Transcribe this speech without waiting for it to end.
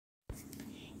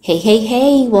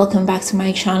Hey, welcome back to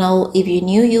my channel. If you're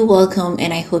new, you're welcome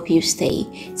and I hope you stay.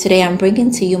 Today I'm bringing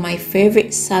to you my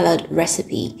favorite salad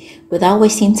recipe. Without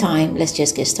wasting time, let's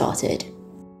just get started.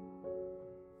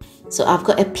 So I've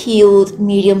got a peeled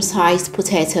medium-sized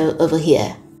potato over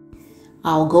here.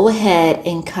 I'll go ahead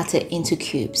and cut it into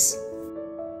cubes.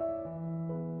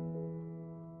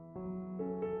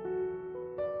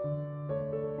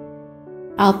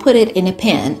 I'll put it in a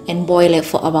pan and boil it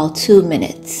for about 2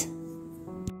 minutes.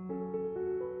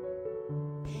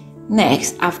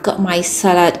 Next, I've got my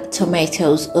salad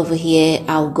tomatoes over here.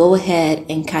 I'll go ahead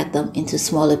and cut them into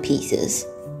smaller pieces.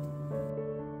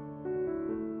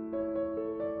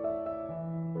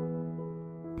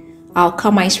 I'll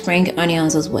cut my spring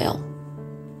onions as well.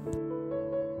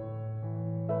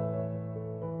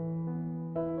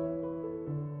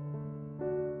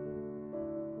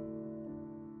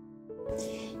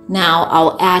 Now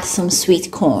I'll add some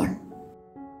sweet corn.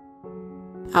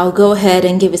 I'll go ahead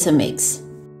and give it a mix.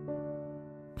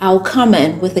 I'll come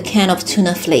in with a can of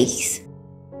tuna flakes.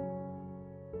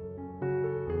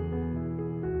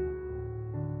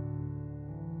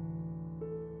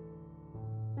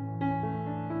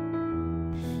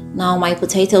 Now my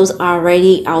potatoes are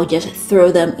ready. I'll just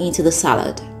throw them into the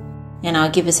salad and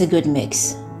I'll give it a good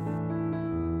mix.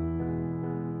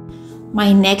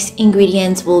 My next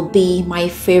ingredient will be my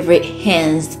favorite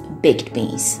Heinz baked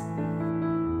beans.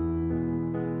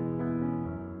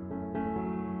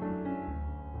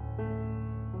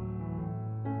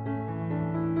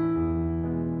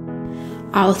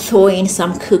 I'll throw in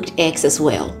some cooked eggs as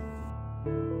well.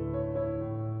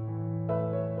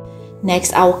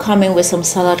 Next, I'll come in with some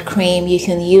salad cream. You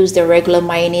can use the regular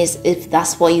mayonnaise if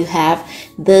that's what you have.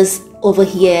 This over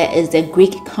here is the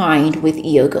Greek kind with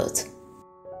yogurt.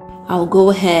 I'll go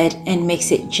ahead and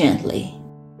mix it gently.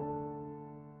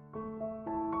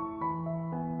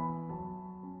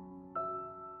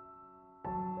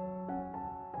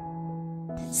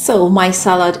 So my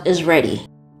salad is ready.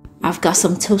 I've got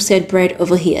some toasted bread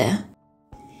over here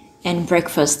and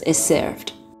breakfast is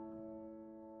served.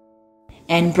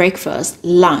 And breakfast,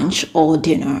 lunch or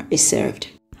dinner is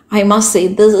served. I must say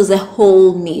this is a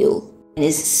whole meal and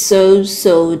it's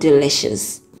so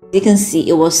delicious. You can see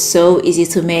it was so easy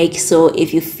to make, so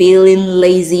if you're feeling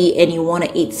lazy and you want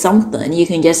to eat something, you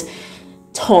can just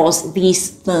toss these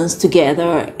things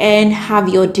together and have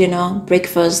your dinner,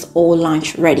 breakfast or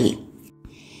lunch ready.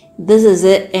 This is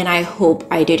it and I hope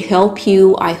I did help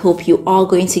you. I hope you are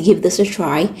going to give this a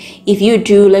try. If you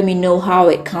do, let me know how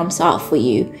it comes out for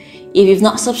you. If you've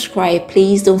not subscribed,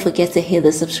 please don't forget to hit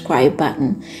the subscribe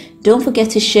button. Don't forget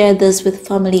to share this with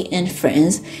family and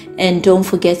friends and don't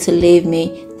forget to leave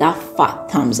me that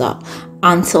fat thumbs up.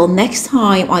 Until next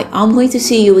time, I am going to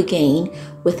see you again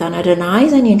with another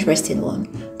nice and interesting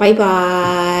one. Bye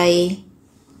bye.